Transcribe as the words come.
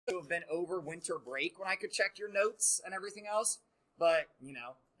been over winter break when I could check your notes and everything else. But, you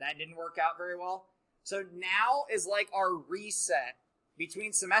know, that didn't work out very well. So now is like our reset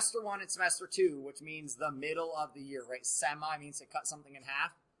between semester 1 and semester 2, which means the middle of the year, right? Semi means to cut something in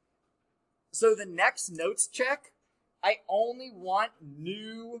half. So the next notes check, I only want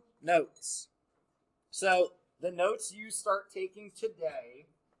new notes. So the notes you start taking today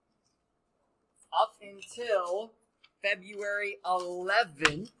up until February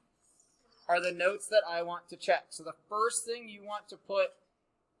 11th are the notes that I want to check. So the first thing you want to put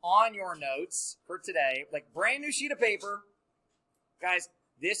on your notes for today, like brand new sheet of paper, guys,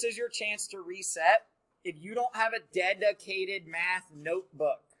 this is your chance to reset. If you don't have a dedicated math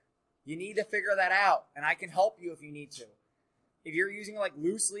notebook, you need to figure that out, and I can help you if you need to. If you're using like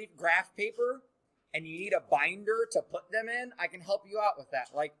loose leaf graph paper and you need a binder to put them in, I can help you out with that.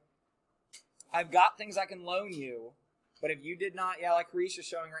 Like, I've got things I can loan you, but if you did not, yeah, like Harish is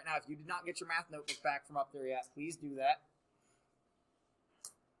showing right now, if you did not get your math notebook back from up there yet, please do that.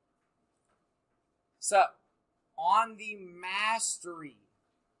 So, on the mastery,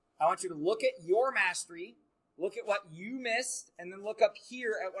 I want you to look at your mastery, look at what you missed, and then look up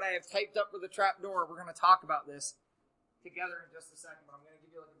here at what I have typed up for the trapdoor. We're going to talk about this together in just a second, but I'm going to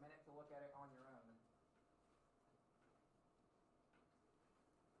give you like a minute to look at it on your own.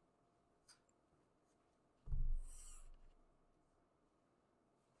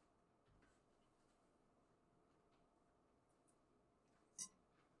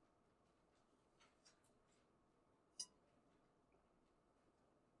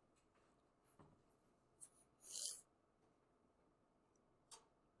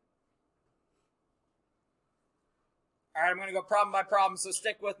 All right, I'm going to go problem by problem, so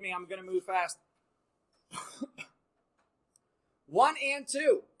stick with me. I'm going to move fast. 1 and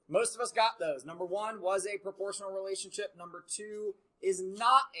 2. Most of us got those. Number 1 was a proportional relationship. Number 2 is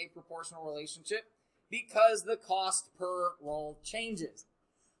not a proportional relationship because the cost per roll changes.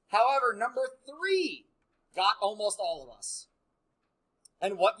 However, number 3 got almost all of us.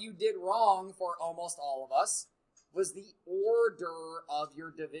 And what you did wrong for almost all of us was the order of your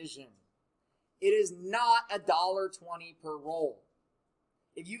division. It is not $1.20 per roll.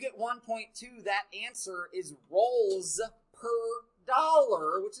 If you get 1.2, that answer is rolls per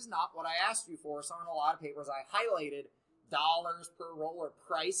dollar, which is not what I asked you for. So in a lot of papers, I highlighted dollars per roll or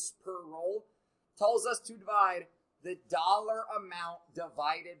price per roll. Tells us to divide the dollar amount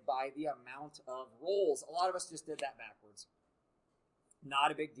divided by the amount of rolls. A lot of us just did that backwards.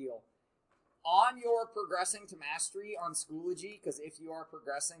 Not a big deal. On your progressing to mastery on Schoology, because if you are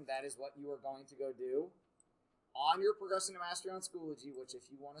progressing, that is what you are going to go do. On your progressing to mastery on Schoology, which if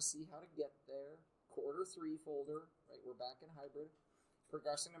you want to see how to get there, quarter 3 folder, right, we're back in hybrid.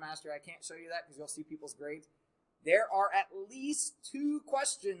 Progressing to mastery, I can't show you that because you'll see people's grades. There are at least 2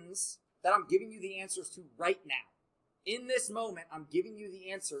 questions that I'm giving you the answers to right now. In this moment, I'm giving you the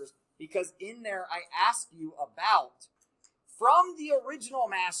answers because in there I ask you about, from the original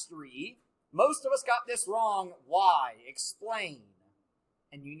mastery, most of us got this wrong. Why? Explain.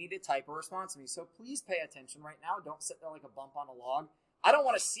 And you need to type a response to me. So please pay attention right now. Don't sit there like a bump on a log. I don't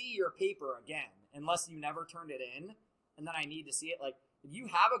want to see your paper again unless you never turned it in. And then I need to see it. Like, if you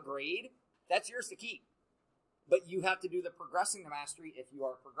have a grade, that's yours to keep. But you have to do the progressing to mastery if you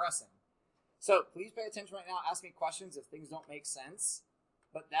are progressing. So please pay attention right now. Ask me questions if things don't make sense.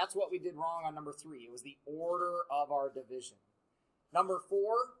 But that's what we did wrong on number 3. It was the order of our division. Number 4.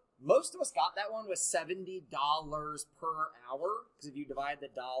 Most of us got that one with $70 per hour, because if you divide the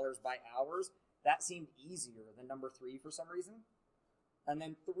dollars by hours, that seemed easier than number 3 for some reason. And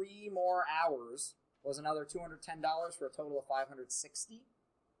then 3 more hours was another $210 for a total of $560.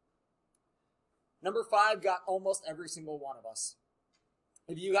 Number 5 got almost every single one of us.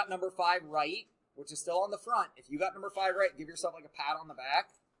 If you got number 5 right, which is still on the front, if you got number 5 right, give yourself like a pat on the back.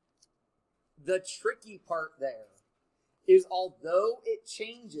 The tricky part there is although it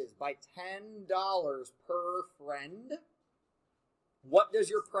changes by $10 per friend, what does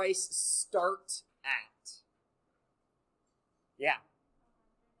your price start at? Yeah.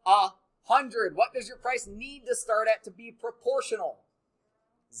 100. What does your price need to start at to be proportional?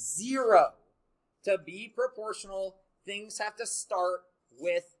 0. To be proportional, things have to start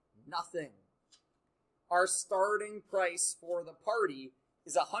with nothing. Our starting price for the party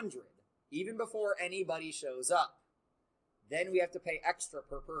is 100, even before anybody shows up. Then we have to pay extra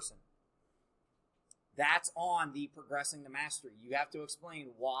per person. That's on the progressing to mastery. You have to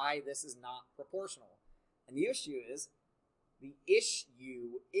explain why this is not proportional. And the issue is,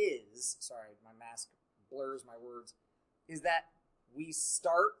 sorry, my mask blurs my words, is that we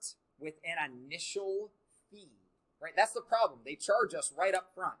start with an initial fee, right? That's the problem. They charge us right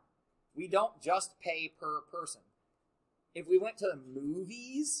up front. We don't just pay per person. If we went to the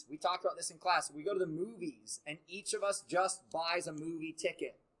movies, we talked about this in class, if we go to the movies and each of us just buys a movie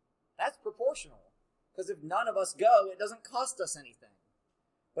ticket, that's proportional. Because if none of us go, it doesn't cost us anything.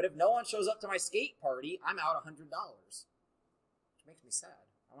 But if no one shows up to my skate party, I'm out $100. Which makes me sad.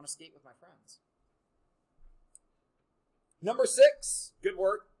 I want to skate with my friends. Number 6, good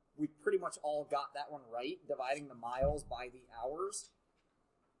work. We pretty much all got that one right, dividing the miles by the hours.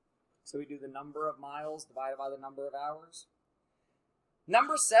 So we do the number of miles divided by the number of hours.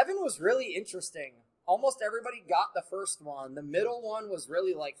 Number 7 was really interesting. Almost everybody got the first one. The middle one was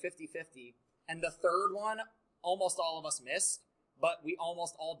really like 50-50. And the third one, almost all of us missed, but we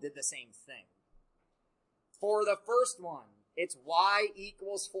almost all did the same thing. For the first one, it's y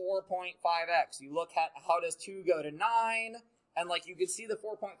equals 4.5x. You look at how does 2 go to 9, and like you can see the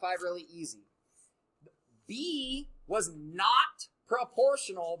 4.5 really easy. B was not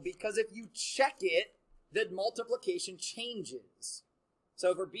proportional because if you check it, the multiplication changes.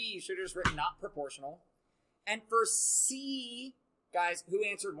 So for B, you should have just written not proportional. And for C, guys, who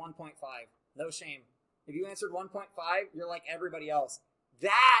answered 1.5? No shame. If you answered 1.5, you're like everybody else.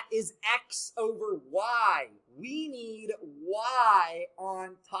 That is x over y. We need y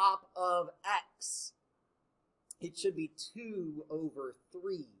on top of x. It should be 2 over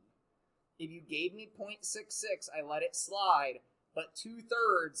 3. If you gave me 0.66, I let it slide, but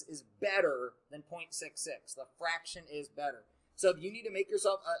 2/3 is better than 0.66. The fraction is better. So if you need to make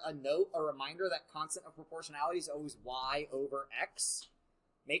yourself a note, a reminder that constant of proportionality is always y over x,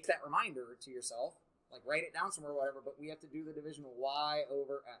 make that reminder to yourself. Like write it down somewhere or whatever, but we have to do the division of y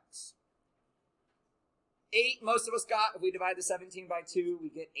over x. 8, most of us got. If we divide the 17 by 2, we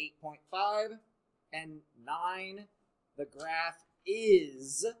get 8.5. And 9, the graph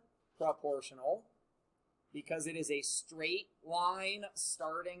is proportional because it is a straight line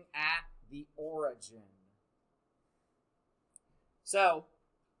starting at the origin. So,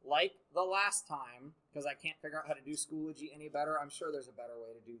 like the last time, because I can't figure out how to do Schoology any better, I'm sure there's a better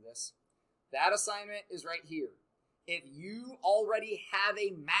way to do this. That assignment is right here. If you already have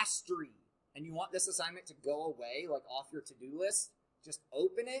a mastery and you want this assignment to go away, like off your to-do list, just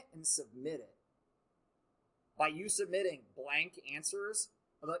open it and submit it. By you submitting blank answers,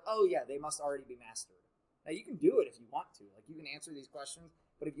 I'm like, oh yeah, they must already be mastered. Now you can do it if you want to. Like you can answer these questions,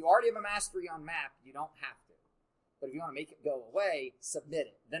 but if you already have a mastery on map, you don't have to. But if you want to make it go away, submit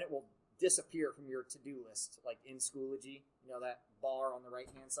it. Then it will disappear from your to-do list, like in Schoology, you know, that bar on the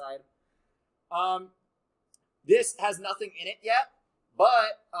right-hand side. This has nothing in it yet,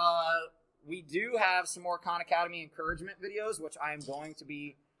 but we do have some more Khan Academy encouragement videos, which I am going to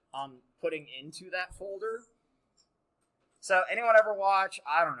be putting into that folder. So anyone ever watch,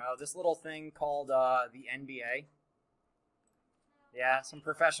 I don't know, this little thing called the NBA? Yeah, some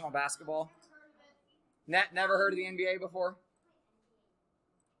professional basketball. Never heard of the NBA before?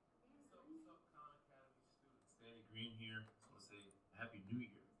 Danny Green here. I want to say Happy New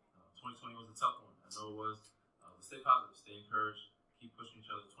Year. 2020 was a tough one. I know it was. But stay positive, stay encouraged, keep pushing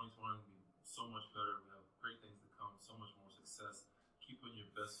each other. 2020 will be so much better. We have great things to come, so much more success. Keep putting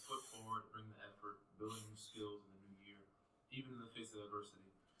your best foot forward, bring the effort, building new skills in the new year, even in the face of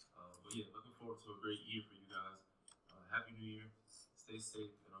adversity. But yeah, looking forward to a great year for you guys. Happy New Year. Stay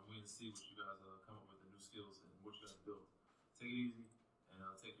safe, and I'm waiting to see what you guys come up with, the new skills and what you guys build. Take it easy, and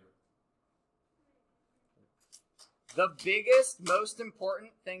take care. The biggest, most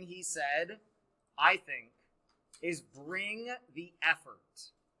important thing he said, I think, is bring the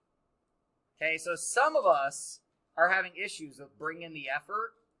effort. Okay, so some of us are having issues with bringing the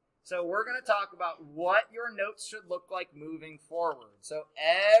effort. So we're going to talk about what your notes should look like moving forward. So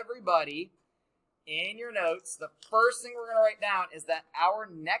everybody, in your notes, the first thing we're going to write down is that our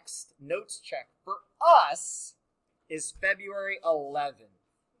next notes check for us is February 11th,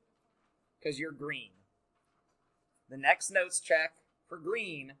 because you're green. The next notes check for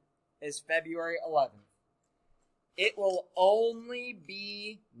green is February 11th. It will only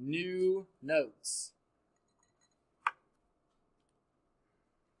be new notes.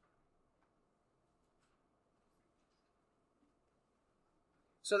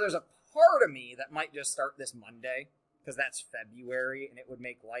 So there's a part of me that might just start this Monday, because that's February, and it would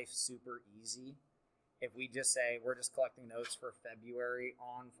make life super easy if we just say we're just collecting notes for February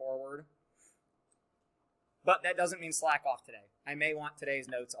on forward. But that doesn't mean slack off today. I may want today's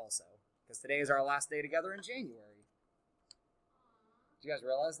notes also, because today is our last day together in January. Did you guys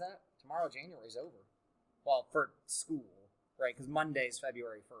realize that? Tomorrow, January's over. Well, for school, right? Because Monday's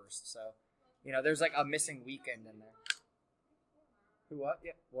February 1st. So, you know, there's like a missing weekend in there. Who, what?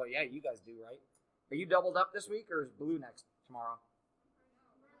 Yeah. Well, yeah, you guys do, right? Are you doubled up this week, or is Blue next tomorrow?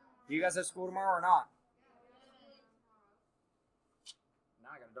 Do you guys have school tomorrow or not? Now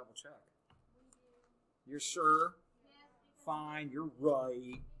I gotta double check. You're sure? Fine, you're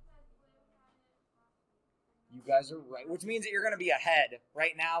right. You guys are right, which means that you're going to be ahead.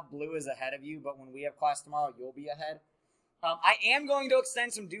 Right now, Blue is ahead of you, but when we have class tomorrow, you'll be ahead. I am going to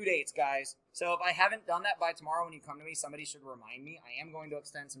extend some due dates, guys. So if I haven't done that by tomorrow when you come to me, somebody should remind me. I am going to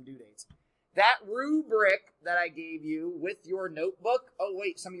extend some due dates. That rubric that I gave you with your notebook. Oh,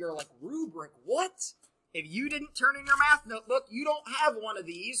 wait, some of you are like, rubric, what? If you didn't turn in your math notebook, you don't have one of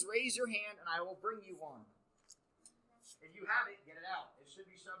these. Raise your hand and I will bring you one. If you have it, get it out. It should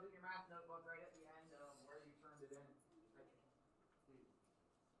be shoved in your math notebook right at the end of where you turned it in.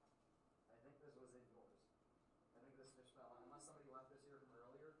 I think this was in yours. I think this fish fell out. Unless somebody left this here from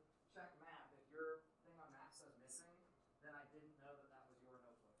earlier. Check math. If your thing on math says missing, then I didn't know that that was your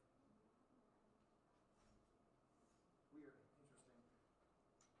notebook. Weird. Interesting.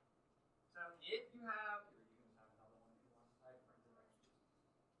 So if you have... Here, you can just have another one if you want. I printed extras.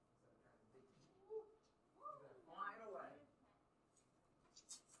 Instead of trying to dig. You're going to fly it away.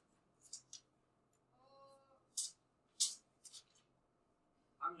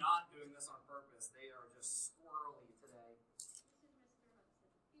 I'm not doing this on purpose. They are just squirrely today. This is Mr.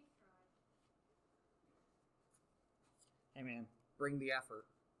 Hudson. He's tried. Hey, man, bring the effort.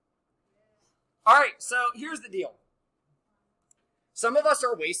 All right, so here's the deal. Some of us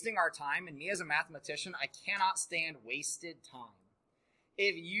are wasting our time, and me as a mathematician, I cannot stand wasted time.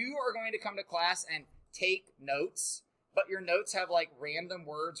 If you are going to come to class and take notes, but your notes have like random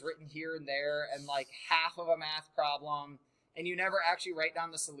words written here and there and like half of a math problem, and you never actually write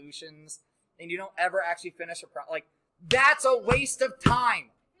down the solutions, and you don't ever actually finish a problem, like, that's a waste of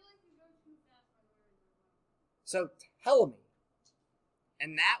time. So tell me.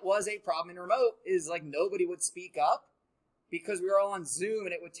 And that was a problem in remote, is like nobody would speak up because we were all on Zoom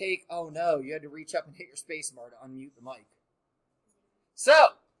and it would take, oh no, you had to reach up and hit your space bar to unmute the mic.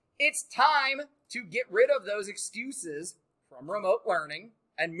 So it's time to get rid of those excuses from remote learning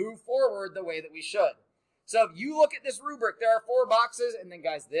and move forward the way that we should. So if you look at this rubric, there are 4 boxes, and then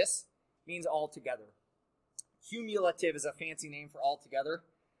guys, this means all together. Cumulative is a fancy name for all together.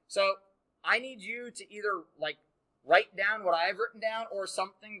 So I need you to either like write down what I've written down or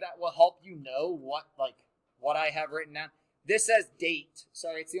something that will help you know what I have written down. This says date.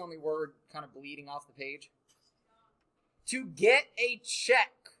 Sorry, it's the only word kind of bleeding off the page. To get a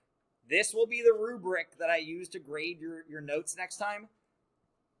check. This will be the rubric that I use to grade your notes next time.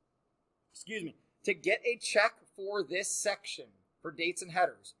 Excuse me. To get a check for this section, for dates and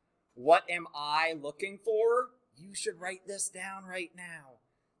headers. What am I looking for? You should write this down right now.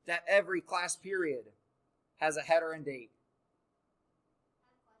 That every class period has a header and date.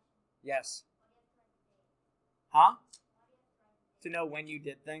 Yes. Huh? To know when you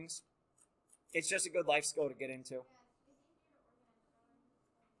did things. It's just a good life skill to get into.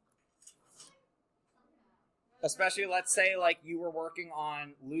 Especially, let's say, like, you were working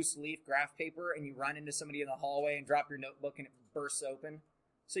on loose leaf graph paper and you run into somebody in the hallway and drop your notebook and it bursts open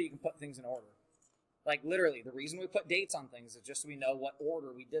so you can put things in order. Like, literally, the reason we put dates on things is just so we know what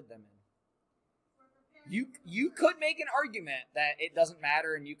order we did them in. You could make an argument that it doesn't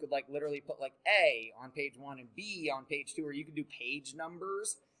matter, and you could, like, literally put, like, A on page 1 and B on page 2, or you could do page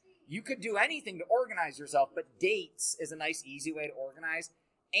numbers. You could do anything to organize yourself, but dates is a nice, easy way to organize.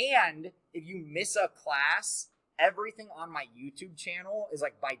 And if you miss a class, everything on my YouTube channel is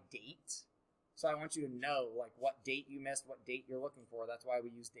like by date. So I want you to know like what date you missed, what date you're looking for. That's why we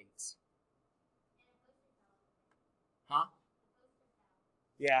use dates. Huh?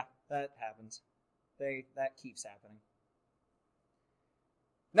 Yeah, that happens. That keeps happening.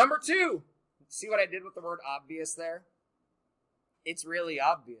 Number 2. See what I did with the word obvious there? It's really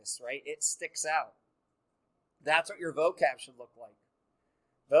obvious, right? It sticks out. That's what your vocab should look like.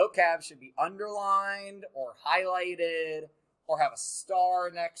 Vocab should be underlined or highlighted or have a star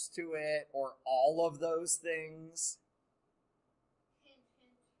next to it or all of those things.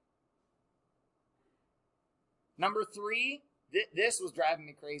 Number 3, this was driving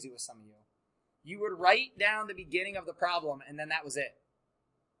me crazy with some of you. You would write down the beginning of the problem and then that was it.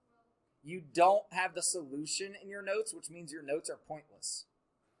 You don't have the solution in your notes, which means your notes are pointless.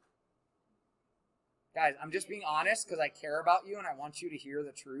 Guys, I'm just being honest because I care about you and I want you to hear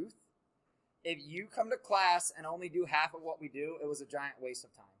the truth. If you come to class and only do half of what we do, it was a giant waste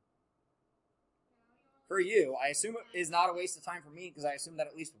of time. For you, I assume it is not a waste of time for me because I assume that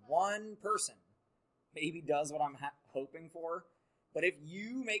at least one person maybe does what I'm hoping for. But if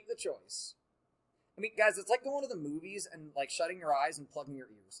you make the choice, I mean, guys, it's like going to the movies and like shutting your eyes and plugging your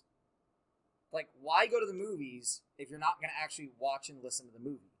ears. Like, why go to the movies if you're not going to actually watch and listen to the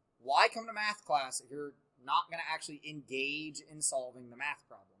movie? Why come to math class if you're not going to actually engage in solving the math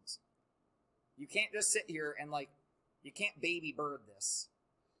problems? You can't just sit here and you can't baby bird this.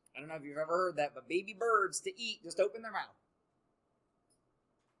 I don't know if you've ever heard that, but baby birds to eat just open their mouth.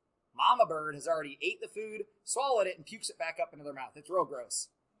 Mama bird has already ate the food, swallowed it, and pukes it back up into their mouth. It's real gross.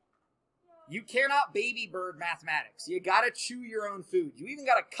 You cannot baby bird mathematics. You gotta chew your own food. You even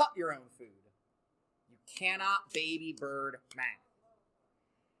gotta cut your own food. You cannot baby bird math.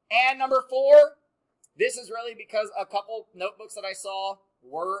 And number 4, this is really because a couple notebooks that I saw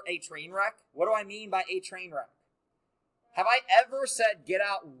were a train wreck. What do I mean by a train wreck? Have I ever said get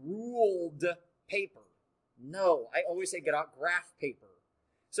out ruled paper? No, I always say get out graph paper.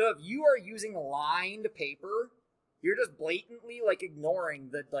 So if you are using lined paper, you're just blatantly ignoring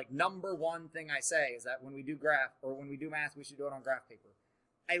the number one thing I say is that when we do graph or when we do math, we should do it on graph paper.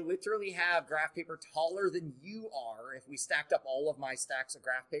 I literally have graph paper taller than you are. If we stacked up all of my stacks of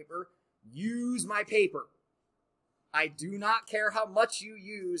graph paper, use my paper. I do not care how much you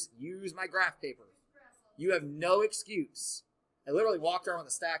use my graph paper. You have no excuse. I literally walked around with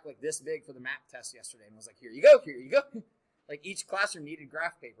a stack like this big for the map test yesterday and was like, here you go, here you go. Each classroom needed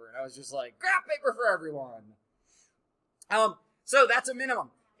graph paper, and I was just like, graph paper for everyone. So that's a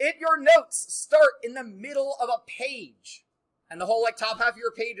minimum. If your notes start in the middle of a page, and the whole top half of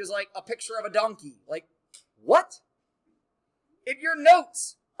your page is a picture of a donkey, what? If your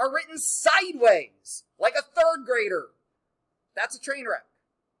notes are written sideways, like a 3rd grader, that's a train wreck,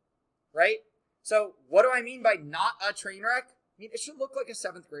 right? So what do I mean by not a train wreck? I mean, it should look like a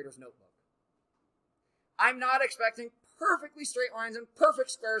 7th grader's notebook. I'm not expecting perfectly straight lines and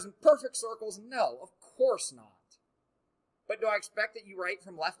perfect squares and perfect circles. No, of course not. But do I expect that you write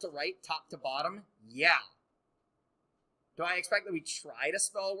from left to right, top to bottom? Yeah. Do I expect that we try to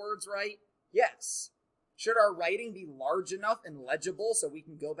spell words right? Yes. Should our writing be large enough and legible so we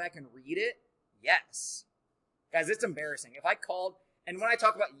can go back and read it? Yes. Guys, it's embarrassing. If I called, and when I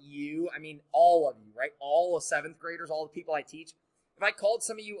talk about you, I mean all of you, right? All of 7th graders, all the people I teach. If I called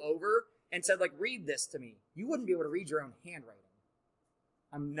some of you over and said, read this to me, you wouldn't be able to read your own handwriting.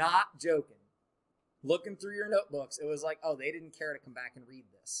 I'm not joking. Looking through your notebooks, it was oh, they didn't care to come back and read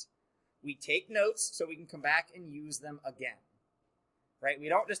this. We take notes so we can come back and use them again. Right? We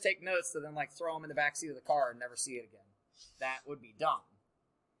don't just take notes to then throw them in the backseat of the car and never see it again. That would be dumb.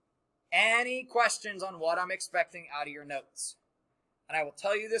 Any questions on what I'm expecting out of your notes? And I will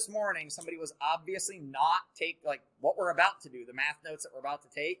tell you this morning, somebody was obviously not what we're about to do, the math notes that we're about to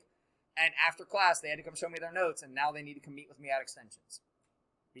take. And after class, they had to come show me their notes, and now they need to come meet with me at Extensions.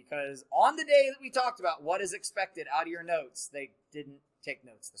 Because on the day that we talked about what is expected out of your notes, they didn't take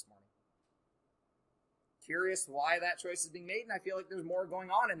notes this morning. Curious why that choice is being made, and I feel like there's more going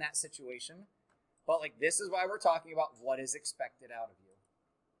on in that situation. But this is why we're talking about what is expected out of you.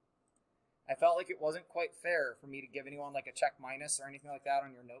 I felt like it wasn't quite fair for me to give anyone a check minus or anything like that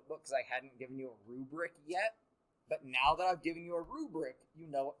on your notebook because I hadn't given you a rubric yet. But now that I've given you a rubric, you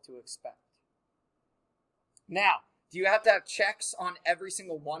know what to expect. Now, do you have to have checks on every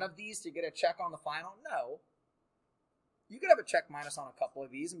single one of these to get a check on the final? No. You could have a check minus on a couple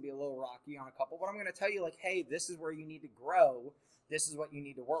of these and be a little rocky on a couple, but I'm going to tell you hey, this is where you need to grow. This is what you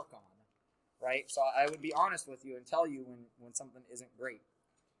need to work on, right? So I would be honest with you and tell you when something isn't great.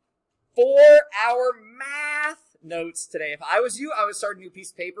 For our math notes today, if I was you, I would start a new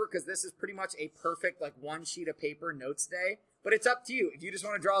piece of paper because this is pretty much a perfect one sheet of paper notes day. But it's up to you. If you just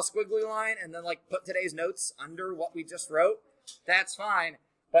want to draw a squiggly line and then put today's notes under what we just wrote, that's fine.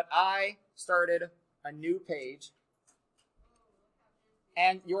 But I started a new page.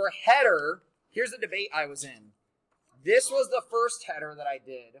 And your header, here's the debate I was in. This was the first header that I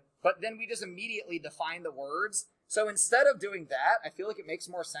did, but then we just immediately defined the words. So instead of doing that, I feel like it makes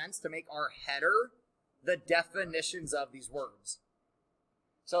more sense to make our header the definitions of these words.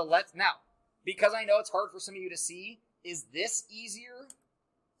 So now, because I know it's hard for some of you to see, is this easier?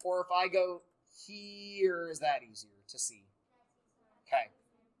 Or if I go here, is that easier to see? Okay.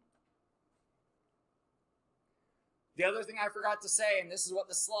 The other thing I forgot to say, and this is what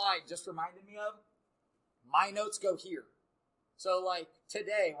the slide just reminded me of, my notes go here. So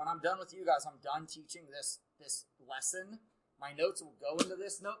today, when I'm done with you guys, I'm done teaching this lesson, my notes will go into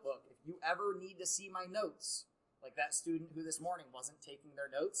this notebook. If you ever need to see my notes, like that student who this morning wasn't taking their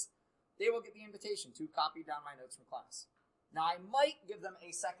notes, they will get the invitation to copy down my notes from class. Now, I might give them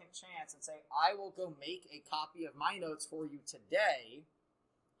a second chance and say, I will go make a copy of my notes for you today.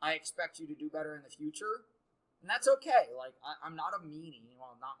 I expect you to do better in the future. And that's okay. I'm not a meanie.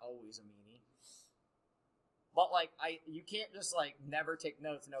 Well, I'm not always a meanie. But, you can't just, never take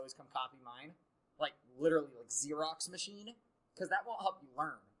notes and always come copy mine. Literally, Xerox machine. Because that won't help you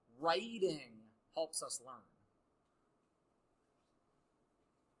learn. writing helps us learn.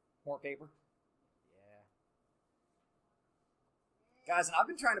 More paper? Yeah. Guys, and I've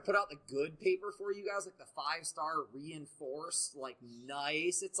been trying to put out the good paper for you guys, like the 5-star reinforced, like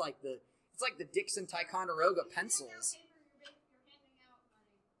nice. It's like the Dixon Ticonderoga pencils.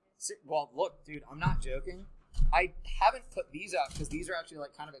 Well, look, dude, I'm not joking. I haven't put these out because these are actually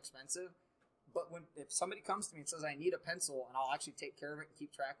like kind of expensive. But if somebody comes to me and says I need a pencil and I'll actually take care of it and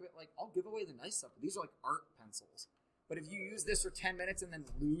keep track of it, like I'll give away the nice stuff. These are like art pencils. But if you use this for 10 minutes and then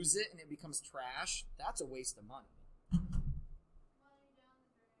lose it and it becomes trash, that's a waste of money.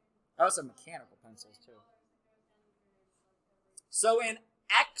 I also have mechanical pencils too. So in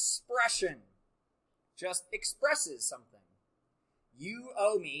expression, just expresses something. You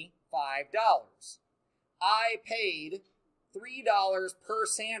owe me $5. I paid $3 per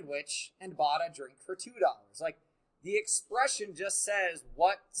sandwich and bought a drink for $2. Like, the expression just says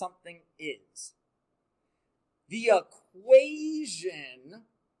what something is. The equation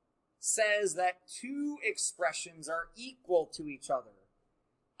says that two expressions are equal to each other.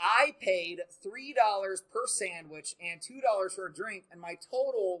 I paid $3 per sandwich and $2 for a drink, and my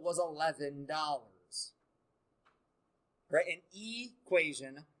total was $11. Right? An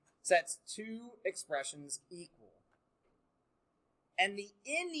equation sets two expressions equal. And the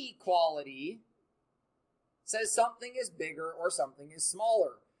inequality says something is bigger or something is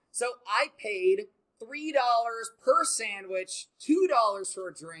smaller. So I paid $3 per sandwich, $2 for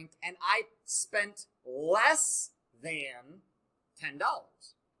a drink, and I spent less than $10.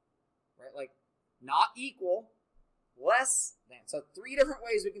 Right? Like, not equal, less than. So 3 different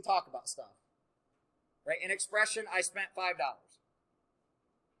ways we can talk about stuff. Right? An expression, I spent $5.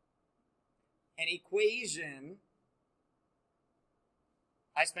 An equation,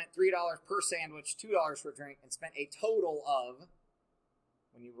 I spent $3 per sandwich, $2 for a drink, and spent a total of,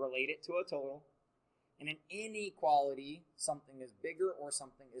 when you relate it to a total, and an inequality, something is bigger or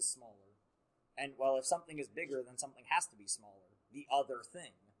something is smaller. And, well, if something is bigger, then something has to be smaller. The other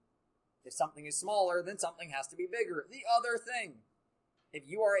thing. If something is smaller, then something has to be bigger. The other thing. If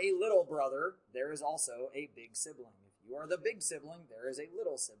you are a little brother, there is also a big sibling. If you are the big sibling, there is a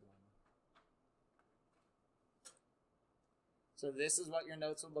little sibling. So this is what your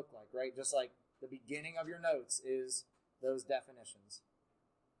notes would look like, right? Just like the beginning of your notes is those definitions.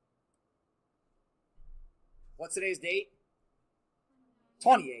 What's today's date?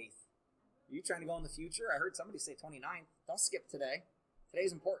 28th. Are you trying to go in the future? I heard somebody say 29th. Don't skip today.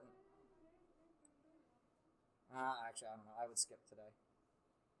 Today's important. Actually, I don't know. I would skip today.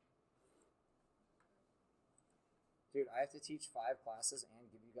 Dude, I have to teach 5 classes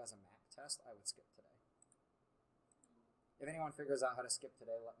and give you guys a MAC test. I would skip today. If anyone figures out how to skip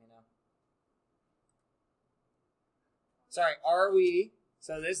today, let me know. Sorry,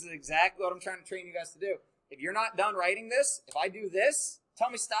 so this is exactly what I'm trying to train you guys to do. If you're not done writing this, if I do this, tell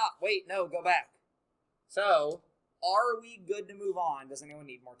me stop. Wait, no, go back. So, are we good to move on? Does anyone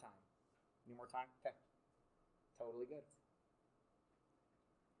need more time? Need more time? Okay. Totally good.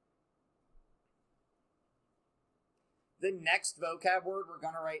 The next vocab word we're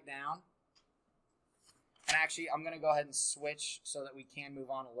going to write down, and actually I'm going to go ahead and switch so that we can move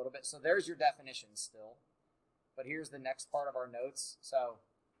on a little bit. So there's your definition still, but here's the next part of our notes. So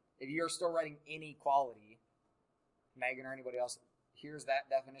if you're still writing inequality, Megan or anybody else, here's that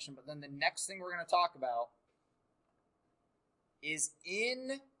definition. But then the next thing we're going to talk about is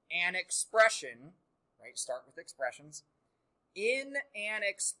in an expression, right? Start with expressions. In an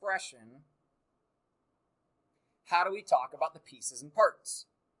expression, how do we talk about the pieces and parts?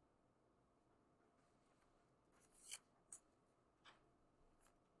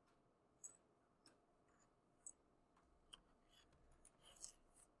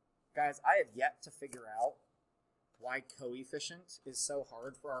 Guys, I have yet to figure out why coefficient is so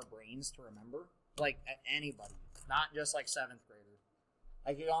hard for our brains to remember. Like, anybody, not just like 7th grader.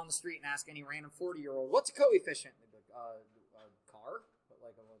 I could go on the street and ask any random 40-year-old, what's a coefficient? They'd be like, a car? But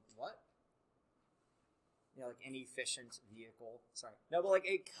like, what? You know, like an efficient vehicle. Sorry. No, but like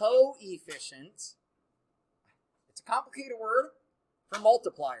a coefficient, it's a complicated word for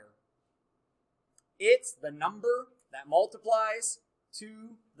multiplier. It's the number that multiplies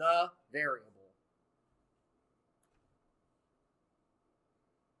to the variable.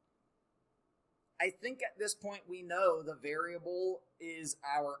 I think at this point we know the variable is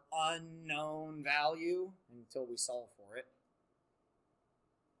our unknown value until we solve for it.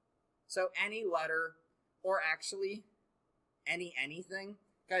 So any letter, or actually anything,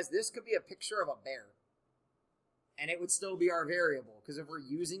 guys, this could be a picture of a bear. And it would still be our variable, because if we're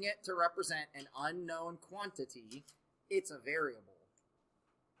using it to represent an unknown quantity, it's a variable.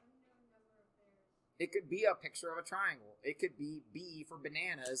 It could be a picture of a triangle. It could be B for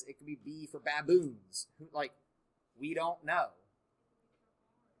bananas. It could be B for baboons. Like, we don't know.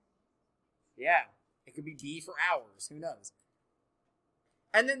 Yeah. It could be B for hours. Who knows?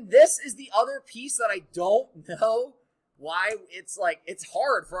 And then this is the other piece that I don't know why it's like, it's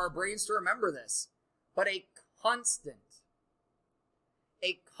hard for our brains to remember this. But a constant.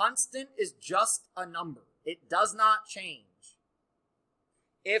 A constant is just a number. It does not change.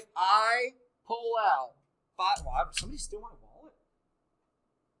 If I pull out somebody steal my wallet?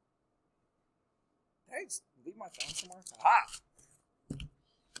 Did I just leave my phone somewhere? Aha!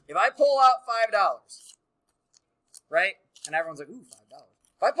 If I pull out $5, right? And everyone's like, ooh, $5.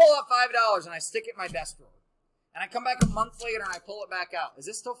 If I pull out $5 and I stick it in my desk drawer, and I come back a month later and I pull it back out, is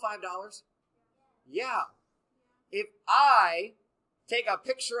this still $5? Yeah. If I take a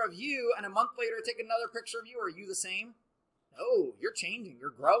picture of you and a month later take another picture of you, are you the same? No, you're changing.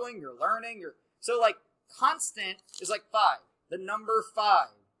 You're growing. You're learning. So like constant is like 5. The number 5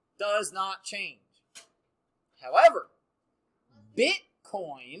 does not change. However,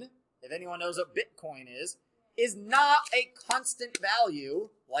 Bitcoin, if anyone knows what Bitcoin is not a constant value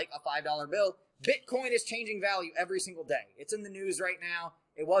like a $5 bill. Bitcoin is changing value every single day. It's in the news right now.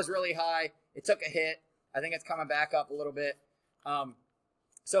 It was really high. It took a hit. I think it's coming back up a little bit.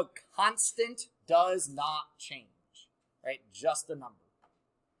 So constant does not change, right? Just a number.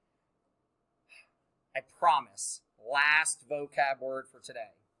 I promise. Last vocab word for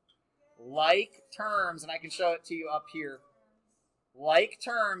today. Like terms, and I can show it to you up here. Like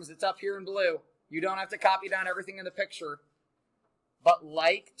terms, it's up here in blue. You don't have to copy down everything in the picture. But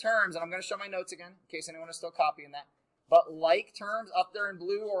like terms, and I'm going to show my notes again in case anyone is still copying that. But like terms up there in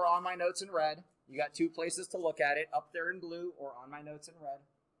blue or on my notes in red. You got 2 places to look at it, up there in blue or on my notes in red.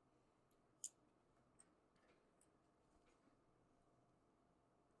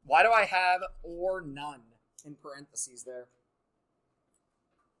 Why do I have or none in parentheses there?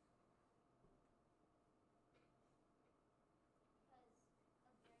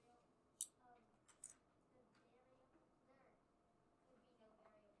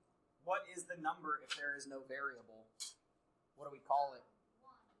 What is the number if there is no variable? What do we call it?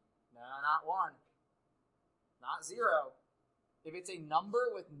 No, not 1. Not 0. If it's a number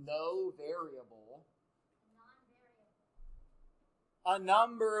with no variable. A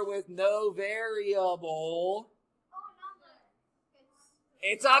number with no variable.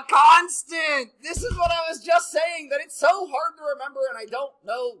 It's a constant. This is what I was just saying, that it's so hard to remember and I don't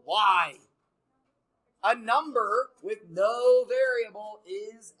know why. A number with no variable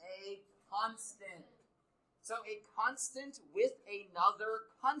is a constant. So a constant with another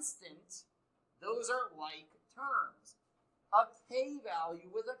constant, those are like terms. A k-value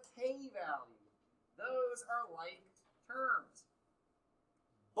with a k-value, those are like terms.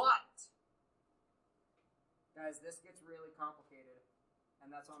 But, guys, this gets really complicated,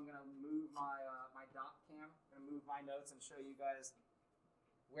 and that's why I'm going to move my dot cam. I'm going to move my notes and show you guys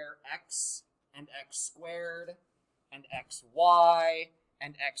where x and x squared and xy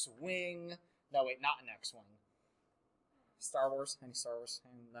and x-wing. No, wait, not an x-wing. Star Wars? Any Star Wars?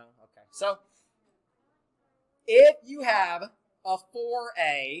 No? Okay. So, if you have a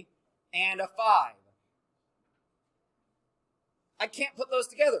 4a and a 5, I can't put those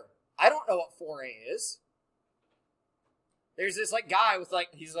together. I don't know what 4a is. There's this like guy with like,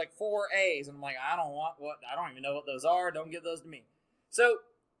 he's like 4a's, and I'm like, I don't even know what those are. Don't give those to me. So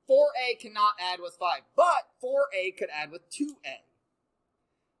 4a cannot add with 5, but 4a could add with 2a.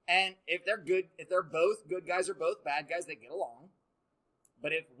 And if they're good, if they're both good guys or both bad guys, they get along.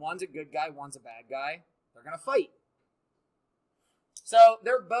 But if one's a good guy, one's a bad guy, they're gonna fight. So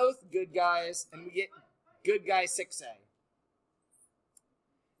they're both good guys, and we get good guy 6a.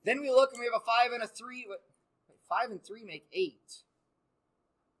 Then we look and we have a 5 and a 3. 5 and 3 make 8.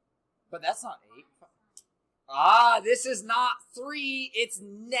 But that's not 8. This is not 3. It's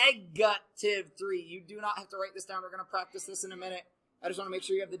negative 3. You do not have to write this down. We're going to practice this in a minute. I just want to make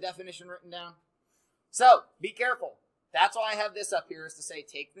sure you have the definition written down. So, be careful. That's why I have this up here, is to say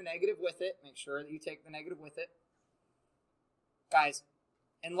take the negative with it. Make sure that you take the negative with it. Guys,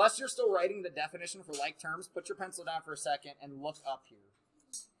 unless you're still writing the definition for like terms, put your pencil down for a second and look up here.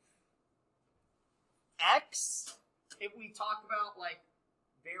 X, if we talk about like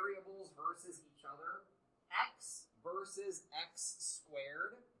variables versus each other, x versus x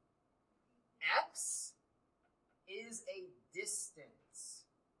squared, x is a distance,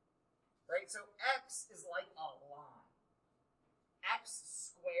 right? So x is like a line.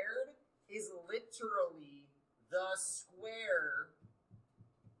 X squared is literally the square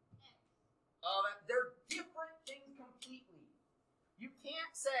of it. They're different things completely. You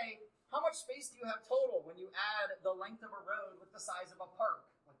can't say, how much space do you have total when you add the length of a road with the size of a park?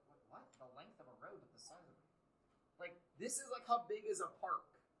 Like, what? The length of a road with the size of a... Like, this is like how big is a park.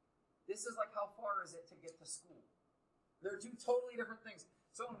 This is like how far is it to get to school. They're two totally different things.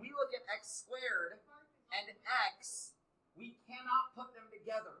 So when we look at x squared and x, we cannot put them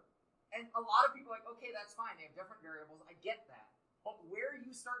together. And a lot of people are like, okay, that's fine. They have different variables. I get that. But where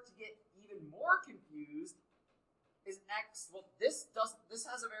you start to get even more confused is x. Well, this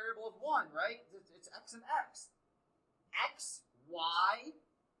has a variable of 1, right? It's x and x. X, y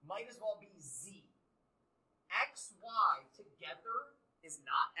might as well be z. X, y together is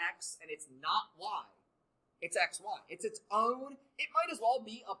not x and it's not y. It's x, y. It's its own. It might as well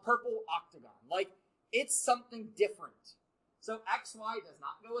be a purple octagon. Like, it's something different. So x, y does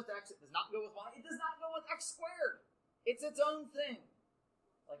not go with x. It does not go with y. It does not go with x squared. It's its own thing.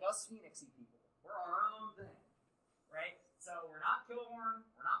 Like us Phoenixy people. We're our own thing. Right? So we're not Kilhorn.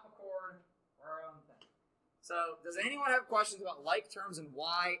 We're not McCord. We're our own thing. So does anyone have questions about like terms and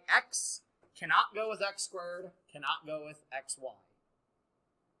y? X cannot go with x squared. Cannot go with xy.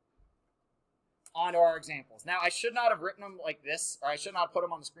 On to our examples. Now, I should not have written them like this, or I should not have put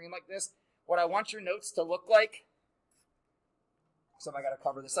them on the screen like this. What I want your notes to look like, so I got to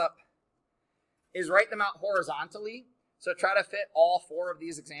cover this up, is write them out horizontally. So try to fit all 4 of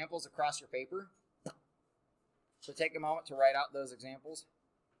these examples across your paper. So take a moment to write out those examples.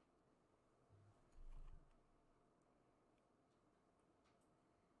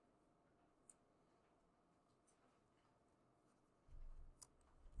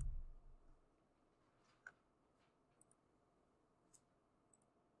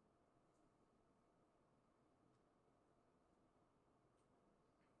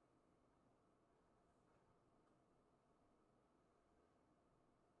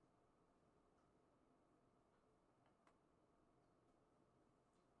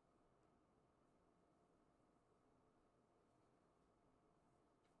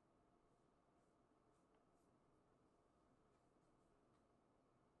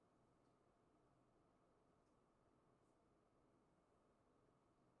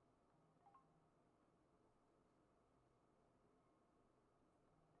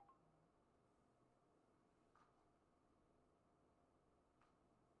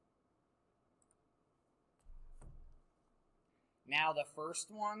 Now the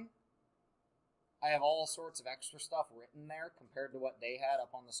first one, I have all sorts of extra stuff written there compared to what they had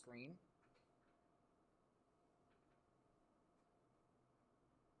up on the screen.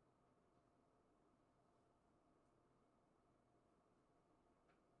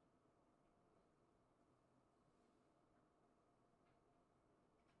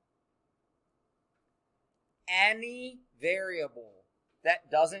 Any variable that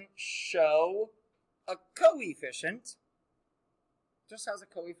doesn't show a coefficient just has a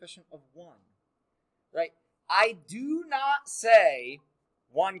coefficient of 1, right? I do not say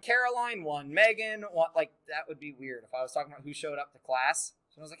 1 Caroline, 1 Megan, 1, like that would be weird if I was talking about who showed up to class.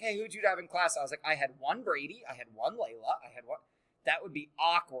 So I was like, hey, who'd you have in class? I was like, I had 1 Brady, I had 1 Layla, I had 1. That would be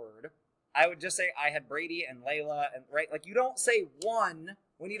awkward. I would just say I had Brady and Layla, and right? Like you don't say 1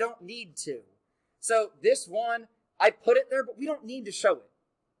 when you don't need to. So this one, I put it there, but we don't need to show it.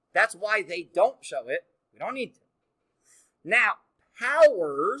 That's why they don't show it. We don't need to. Now,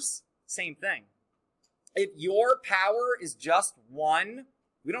 powers, same thing. If your power is just 1,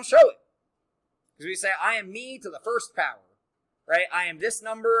 we don't show it. Because we say, I am me to the first power. Right? I am this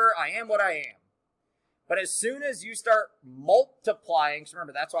number. I am what I am. But as soon as you start multiplying, so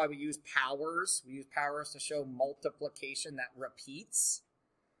remember, that's why we use powers. We use powers to show multiplication that repeats.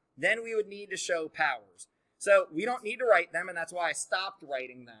 Then we would need to show powers. So we don't need to write them, and that's why I stopped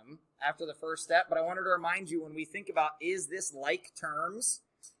writing them after the first step. But I wanted to remind you, when we think about is this like terms,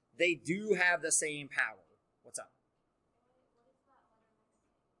 they do have the same power. What's up?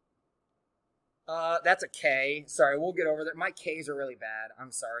 That's a K. Sorry, we'll get over there. My K's are really bad.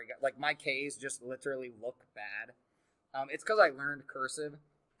 I'm sorry. Like, my K's just literally look bad. It's because I learned cursive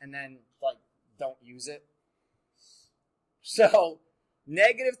and then, like, don't use it. So,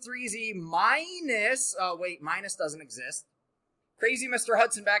 negative 3z minus, minus doesn't exist. Crazy Mr.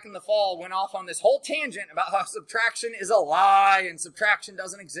 Hudson back in the fall went off on this whole tangent about how subtraction is a lie and subtraction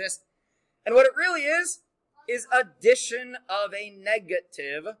doesn't exist. And what it really is addition of a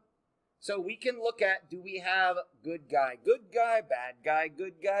negative. So we can look at, do we have good guy, bad guy,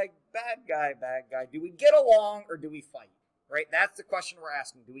 good guy, bad guy, bad guy? Do we get along or do we fight? Right? That's the question we're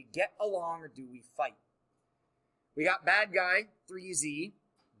asking. Do we get along or do we fight? We got bad guy, 3z,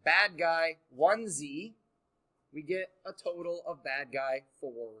 bad guy, 1z. We get a total of bad guy,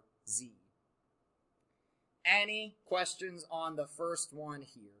 4z. Any questions on the first one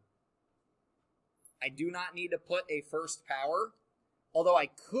here? I do not need to put a first power, although I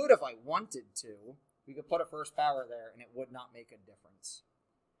could if I wanted to. We could put a first power there and it would not make a difference.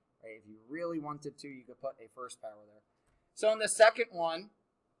 Right? If you really wanted to, you could put a first power there. So in the second one,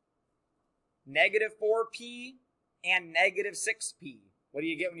 negative 4p and negative 6p. What do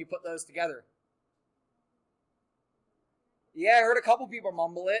you get when you put those together? Yeah, I heard a couple people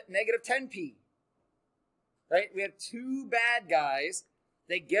mumble it. Negative 10p. Right? We have two bad guys.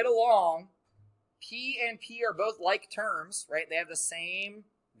 They get along. P and P are both like terms, right? They have the same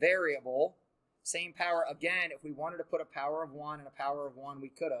variable, same power. Again, if we wanted to put a power of 1 and a power of 1, we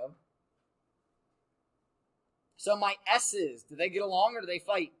could have. So my S's, do they get along or do they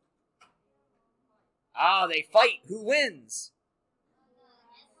fight? Ah, they fight. Who wins?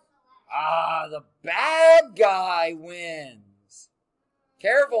 Ah, the bad guy wins.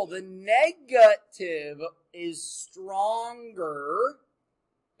 Careful, the negative is stronger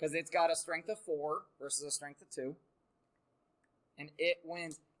because it's got a strength of 4 versus a strength of 2. And it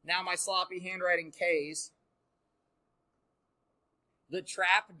wins. Now my sloppy handwriting K's. The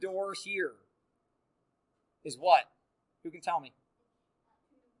trap door here is what? Who can tell me?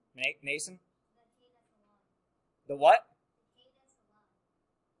 Mason? The what?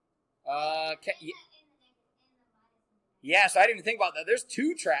 Yes, I didn't even think about that. There's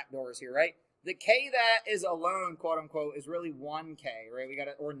two trap doors here, right? The K that is alone, quote unquote, is really 1K, right?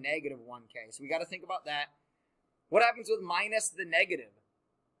 Or negative 1K. So we got to think about that. What happens with minus the negative?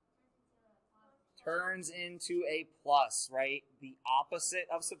 Turns into a plus, right? The opposite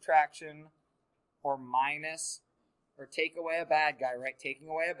of subtraction, or minus, or take away a bad guy, right? Taking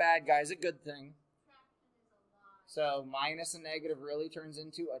away a bad guy is a good thing. So minus a negative really turns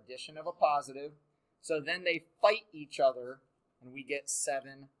into addition of a positive. So then they fight each other, and we get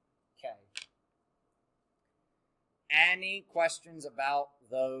 7K. Any questions about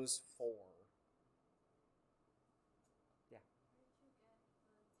those four? Yeah.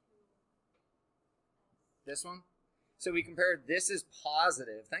 This one? So we compared, this is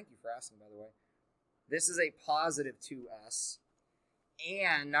positive. Thank you for asking, by the way. This is a positive 2s.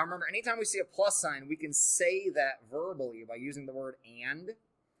 And now remember, anytime we see a plus sign, we can say that verbally by using the word and.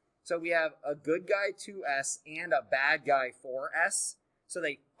 So we have a good guy 2s and a bad guy 4s. So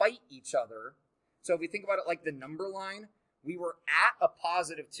they fight each other. So if we think about it like the number line, we were at a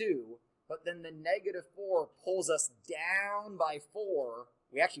positive 2, but then the negative 4 pulls us down by 4.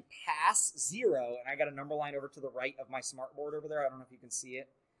 We actually pass 0, and I got a number line over to the right of my smartboard over there. I don't know if you can see it.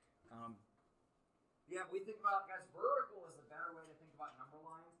 Yeah, we think about, guys, vertical is the better way to think about number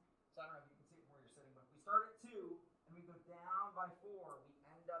lines. So I don't know if you can see it from where you're sitting, but if we start at 2 and we go down by 4, we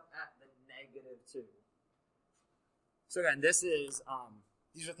end up at the negative 2. So again, this is,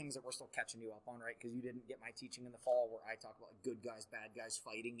 these are things that we're still catching you up on, right? Because you didn't get my teaching in the fall where I talk about good guys, bad guys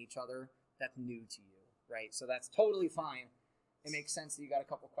fighting each other. That's new to you, right? So that's totally fine. It makes sense that you got a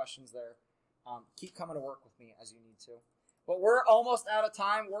couple questions there. Keep coming to work with me as you need to. But we're almost out of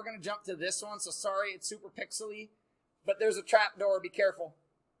time. We're going to jump to this one. So sorry, it's super pixely. But there's a trap door. Be careful.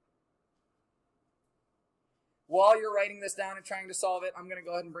 While you're writing this down and trying to solve it, I'm going to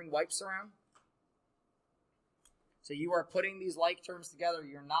go ahead and bring wipes around. So you are putting these like terms together.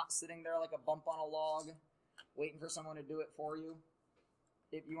 You're not sitting there like a bump on a log waiting for someone to do it for you.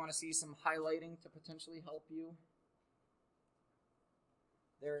 If you want to see some highlighting to potentially help you,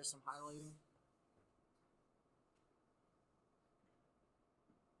 there is some highlighting.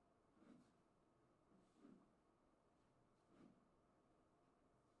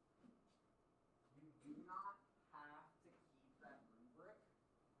 You do not have to keep that rubric,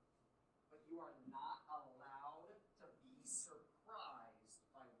 but you are not allowed to be surprised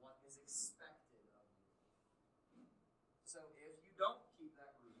by what is expected of you. So if you don't keep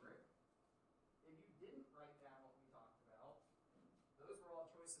that rubric, if you didn't write down what we talked about, those were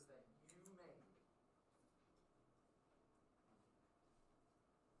all choices that you made.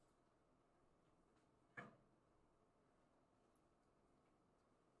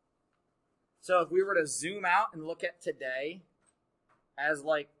 So if we were to zoom out and look at today as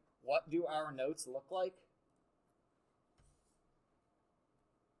like, what do our notes look like?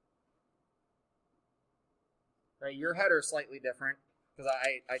 Right, your header is slightly different because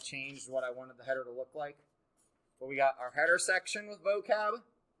I changed what I wanted the header to look like. But we got our header section with vocab.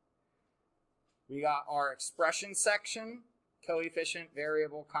 We got our expression section, coefficient,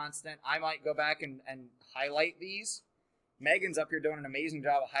 variable, constant. I might go back and highlight these. Megan's up here doing an amazing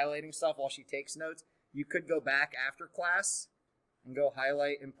job of highlighting stuff while she takes notes. You could go back after class and go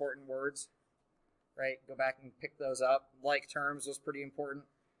highlight important words, right? Go back and pick those up. Like terms was pretty important,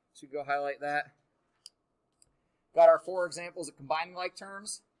 so you go highlight that. Got our 4 examples of combining like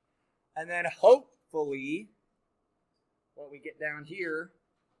terms. And then hopefully, what we get down here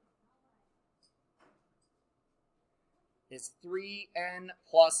is 3n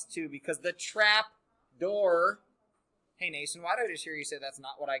plus 2, because the trap door... Hey, Nason, why did I just hear you say that's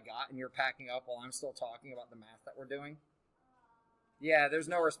not what I got and you're packing up while I'm still talking about the math that we're doing? Yeah, there's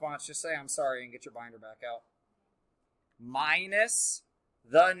no response. Just say I'm sorry and get your binder back out. Minus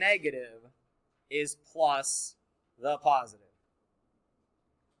the negative is plus the positive.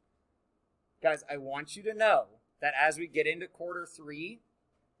 Guys, I want you to know that as we get into quarter 3,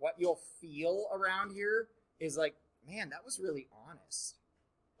 what you'll feel around here is like, man, that was really honest.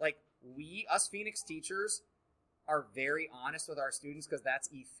 Like, us Phoenix teachers are very honest with our students because that's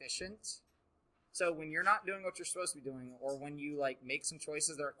efficient. So when you're not doing what you're supposed to be doing, or when you like make some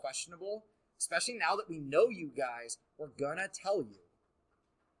choices that are questionable, especially now that we know you guys, we're gonna tell you.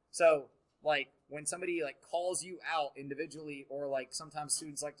 So like when somebody like calls you out individually, or like sometimes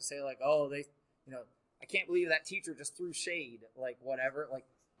students like to say like, oh, they, you know, I can't believe that teacher just threw shade, like whatever. Like,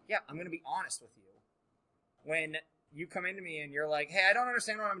 yeah, I'm gonna be honest with you. When you come into me and you're like, hey, I don't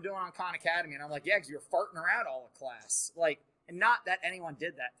understand what I'm doing on Khan Academy. And I'm like, yeah, because you're farting around all of class. Like, and not that anyone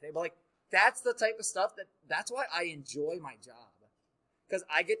did that today, but like, that's the type of stuff that's why I enjoy my job. Because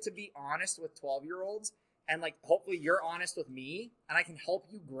I get to be honest with 12-year-olds, and like, hopefully you're honest with me, and I can help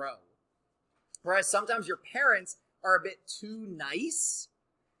you grow. Whereas sometimes your parents are a bit too nice,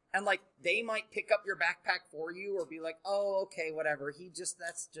 and like, they might pick up your backpack for you or be like, oh, okay, whatever.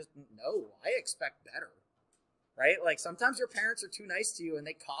 No, I expect better. Right? Like, sometimes your parents are too nice to you and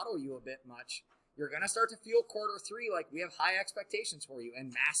they coddle you a bit much. You're going to start to feel quarter 3 like we have high expectations for you.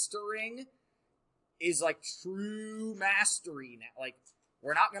 And mastering is like true mastery now. Like,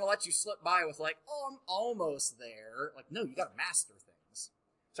 we're not going to let you slip by with like, oh, I'm almost there. Like, no, you got to master things.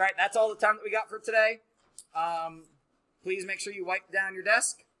 So, all right, that's all the time that we got for today. Please make sure you wipe down your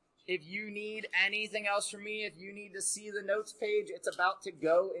desk. If you need anything else from me, if you need to see the notes page, it's about to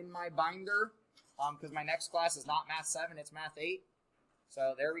go in my binder. Because my next class is not Math 7, it's Math 8.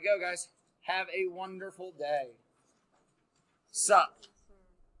 So there we go, guys. Have a wonderful day. Sup?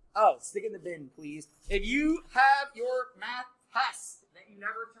 Oh, stick in the bin, please. If you have your math test that you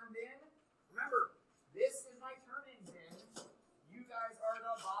never turned in, remember, this is my turn-in bin. You guys are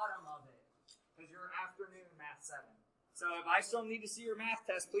the bottom of it, because you're afternoon Math 7. So if I still need to see your math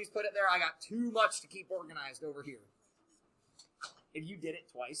test, please put it there. I got too much to keep organized over here. If you did it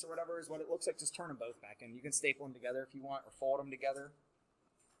twice or whatever is what it looks like, just turn them both back in. You can staple them together if you want, or fold them together.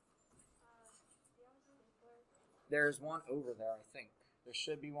 There's one over there, I think. There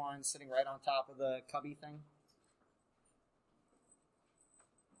should be one sitting right on top of the cubby thing.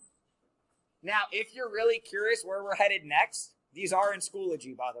 Now, if you're really curious where we're headed next, these are in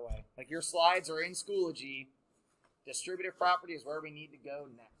Schoology, by the way. Like, your slides are in Schoology. Distributive property is where we need to go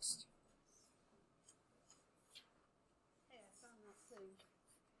next.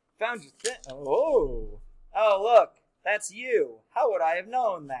 Found your thing. Oh, look, that's you. How would I have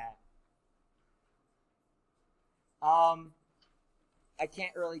known that? I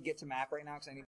can't really get to map right now because I need